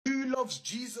loves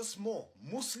Jesus more,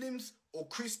 Muslims or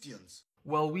Christians?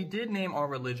 Well, we did name our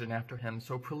religion after him,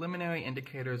 so preliminary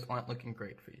indicators aren't looking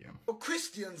great for you. For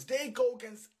Christians, they go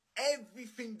against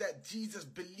everything that Jesus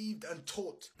believed and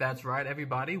taught. That's right,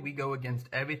 everybody. We go against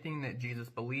everything that Jesus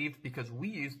believed because we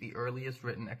use the earliest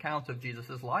written accounts of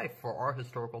Jesus' life for our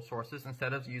historical sources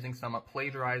instead of using some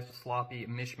plagiarized, sloppy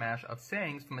mishmash of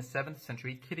sayings from a 7th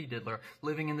century kitty diddler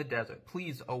living in the desert.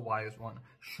 Please, O wise one,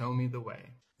 show me the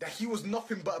way. That he was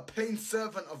nothing but a plain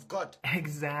servant of God.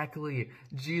 Exactly.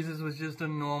 Jesus was just a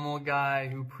normal guy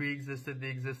who pre-existed the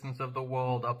existence of the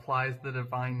world, applies the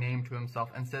divine name to himself,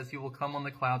 and says he will come on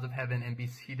the clouds of heaven and be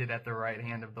seated at the right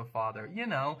hand of the Father. You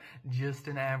know, just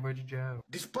an average Joe.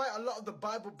 Despite a lot of the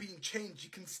Bible being changed, you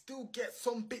can still get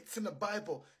some bits in the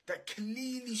Bible that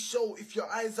clearly show if your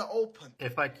eyes are open.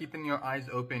 If by keeping your eyes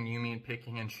open, you mean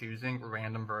picking and choosing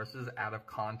random verses out of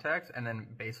context and then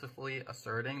basically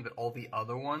asserting that all the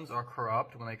other ones are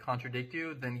corrupt when they contradict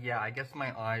you, then yeah, I guess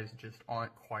my eyes just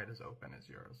aren't quite as open as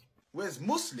yours. Whereas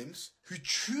Muslims, who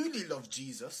truly love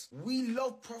Jesus, we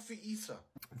love Prophet Isa.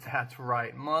 That's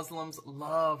right. Muslims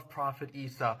love Prophet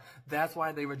Isa. That's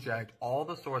why they reject all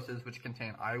the sources which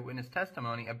contain eyewitness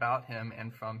testimony about him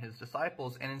and from his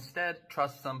disciples, and instead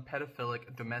trust some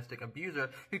pedophilic domestic abuser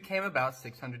who came about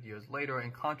 600 years later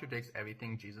and contradicts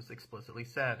everything Jesus explicitly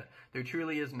said. There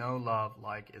truly is no love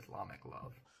like Islamic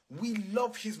love. We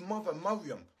love his mother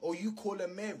Maryam, or you call her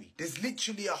Mary. There's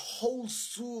literally a whole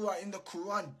surah in the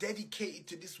Quran dedicated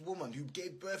to this woman who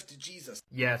gave birth to Jesus.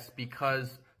 Yes,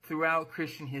 because throughout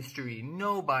Christian history,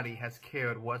 nobody has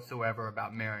cared whatsoever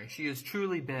about Mary. She has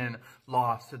truly been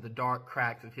lost to the dark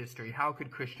cracks of history. How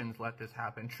could Christians let this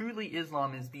happen? Truly,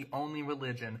 Islam is the only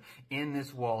religion in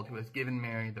this world who has given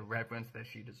Mary the reverence that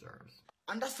she deserves.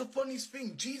 And that's the funniest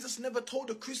thing. Jesus never told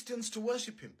the Christians to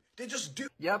worship him. They just do.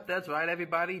 Yep, that's right,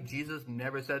 everybody. Jesus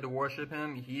never said to worship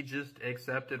him. He just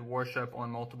accepted worship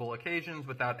on multiple occasions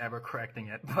without ever correcting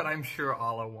it. But I'm sure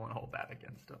Allah won't hold that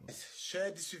against him. Share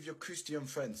this with your Christian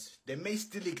friends. They may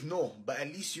still ignore, but at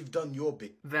least you've done your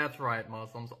bit. That's right,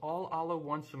 Muslims. All Allah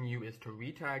wants from you is to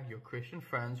retag your Christian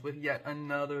friends with yet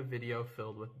another video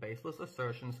filled with baseless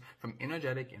assertions from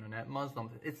energetic internet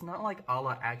Muslims. It's not like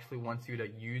Allah actually wants you to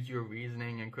use your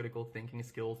reasoning and critical thinking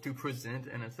skills to present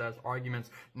and assess arguments.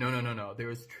 No. There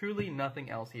is truly nothing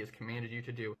else he has commanded you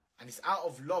to do. And it's out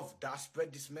of love that I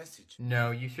spread this message.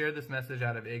 No, you share this message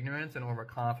out of ignorance and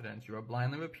overconfidence. You are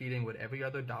blindly repeating what every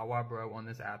other dawah bro on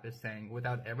this app is saying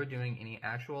without ever doing any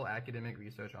actual academic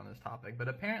research on this topic. But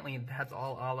apparently that's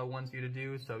all Allah wants you to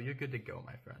do, so you're good to go,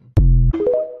 my friend.